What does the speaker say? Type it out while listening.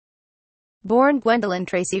Born Gwendoline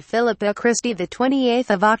Tracy Philippa Christie, the 28th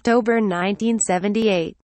of October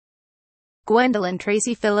 1978. Gwendoline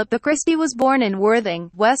Tracy Philippa Christie was born in Worthing,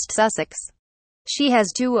 West Sussex. She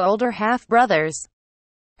has two older half-brothers.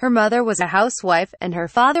 Her mother was a housewife, and her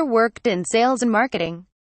father worked in sales and marketing.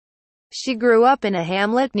 She grew up in a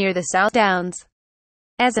hamlet near the South Downs.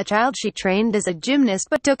 As a child she trained as a gymnast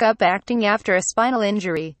but took up acting after a spinal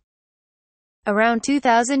injury. Around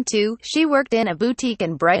 2002, she worked in a boutique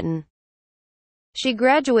in Brighton. She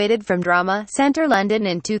graduated from Drama Centre London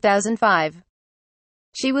in 2005.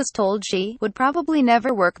 She was told she would probably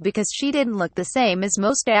never work because she didn't look the same as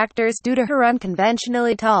most actors due to her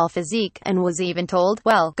unconventionally tall physique, and was even told,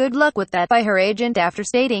 well, good luck with that, by her agent after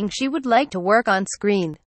stating she would like to work on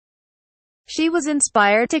screen. She was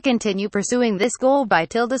inspired to continue pursuing this goal by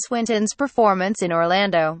Tilda Swinton's performance in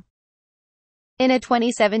Orlando. In a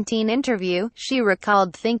 2017 interview, she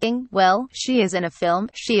recalled thinking, well, she is in a film,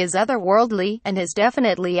 she is otherworldly, and is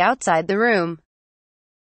definitely outside the room.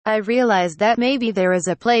 I realized that maybe there is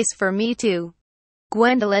a place for me too.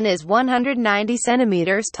 Gwendoline is 190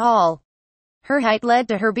 centimeters tall. Her height led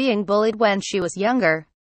to her being bullied when she was younger.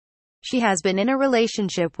 She has been in a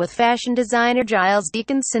relationship with fashion designer Giles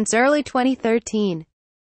Deacon since early 2013.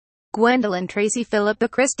 Gwendoline Tracy Philippa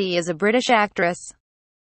Christie is a British actress.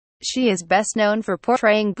 She is best known for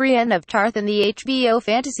portraying Brienne of Tarth in the HBO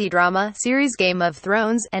fantasy drama series Game of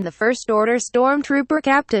Thrones, and the First Order stormtrooper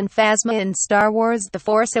Captain Phasma in Star Wars The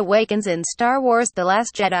Force Awakens and Star Wars The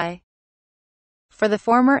Last Jedi. For the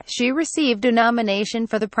former, she received a nomination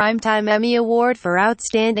for the Primetime Emmy Award for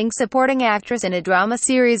Outstanding Supporting Actress in a Drama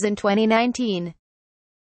Series in 2019.